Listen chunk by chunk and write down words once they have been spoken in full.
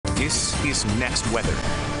This is Next Weather.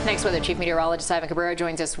 Next Weather Chief Meteorologist Ivan Cabrera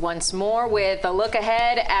joins us once more with a look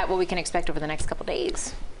ahead at what we can expect over the next couple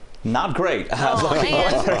days. Not great. Oh,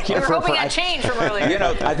 man. We were hoping a change from earlier. You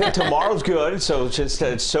know, I think tomorrow's good, so just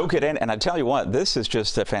soak it in. And I tell you what, this is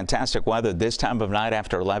just a fantastic weather this time of night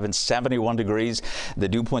after 11, 71 degrees. The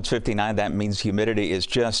dew point's 59. That means humidity is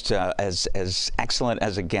just as excellent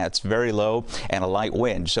as it gets. Very low and a light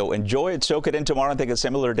wind. So enjoy it, soak it in tomorrow. I think a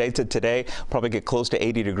similar day to today. Probably get close to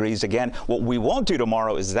 80 degrees again. What we won't do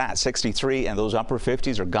tomorrow is that 63, and those upper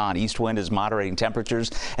 50s are gone. East wind is moderating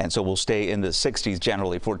temperatures, and so we'll stay in the 60s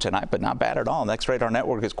generally for tonight. But not bad at all. Next radar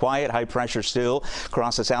network is quiet. High pressure still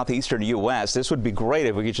across the southeastern U.S. This would be great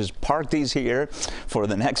if we could just park these here for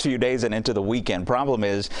the next few days and into the weekend. Problem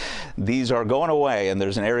is, these are going away, and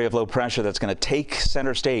there's an area of low pressure that's going to take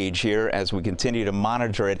center stage here as we continue to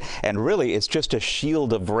monitor it. And really, it's just a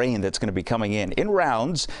shield of rain that's going to be coming in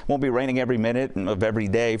rounds. Won't be raining every minute of every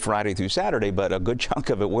day, Friday through Saturday, but a good chunk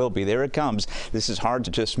of it will be. There it comes. This is hard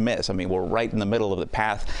to just miss. I mean, we're right in the middle of the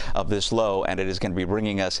path of this low, and it is going to be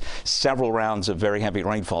bringing us several rounds of very heavy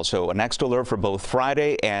rainfall. So a next alert for both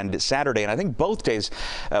Friday and Saturday. And I think both days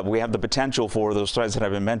we have the potential for those threats that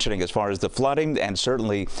I've been mentioning as far as the flooding and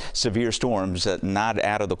certainly severe storms. Not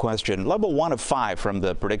out of the question. Level 1 of 5 from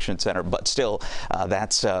the Prediction Center, but still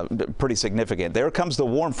that's pretty significant. There comes the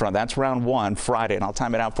warm front. That's round 1 Friday, and I'll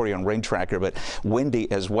time it out for you on Rain Tracker, but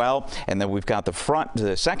windy as well. And then we've got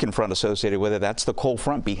the second front associated with it. That's the cold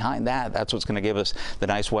front behind that. That's what's going to give us the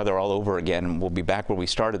nice weather all over again. And we'll be back where we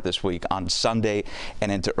started this week on Sunday and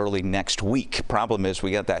into early next week. Problem is,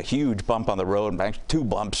 we got that huge bump on the road, and 2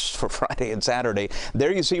 bumps for Friday and Saturday.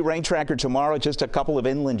 There you see Rain Tracker tomorrow. Just a couple of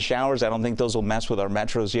inland showers. I don't think those will mess with our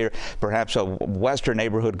metros here. Perhaps a western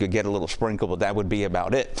neighborhood could get a little sprinkle, but that would be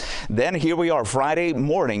about it. Then here we are Friday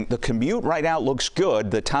morning. The commute right now looks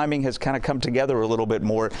good. The timing has kind of come together a little bit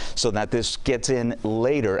more so that this gets in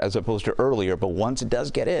later as opposed to earlier. But once it does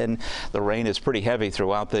get in, the rain is pretty heavy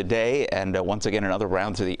throughout the day, and once again another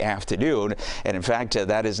round through the afternoon. And in fact,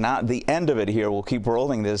 that is not the end of it here. We'll keep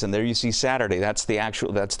rolling this, and there you see Saturday. That's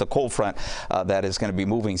the cold front that is going to be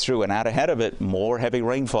moving through, and out ahead of it, more heavy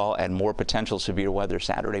rainfall and more potential severe weather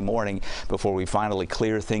Saturday morning before we finally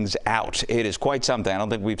clear things out. It is quite something. I don't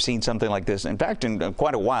think we've seen something like this, in fact, in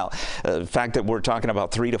quite a while. The fact that we're talking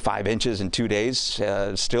about 3 to 5 inches in 2 days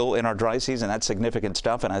still in our dry season, that's significant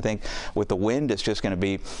stuff. And I think with the wind, it's just going to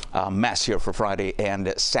be a mess here for Friday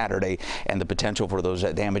and Saturday, and the potential for those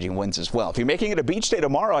damaging winds as well. If you're making it a beach day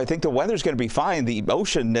tomorrow, I think the weather's going to be fine. The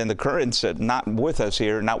ocean and the currents not with us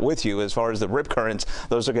here, not with you as far as the rip currents.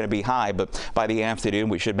 Those are going to be high, but by the afternoon,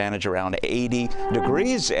 we should manage around 80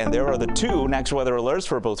 degrees. And there are the 2 next weather alerts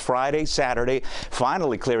for both Friday, Saturday,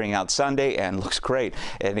 finally clearing out Sunday, and looks great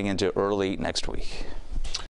heading into early next week.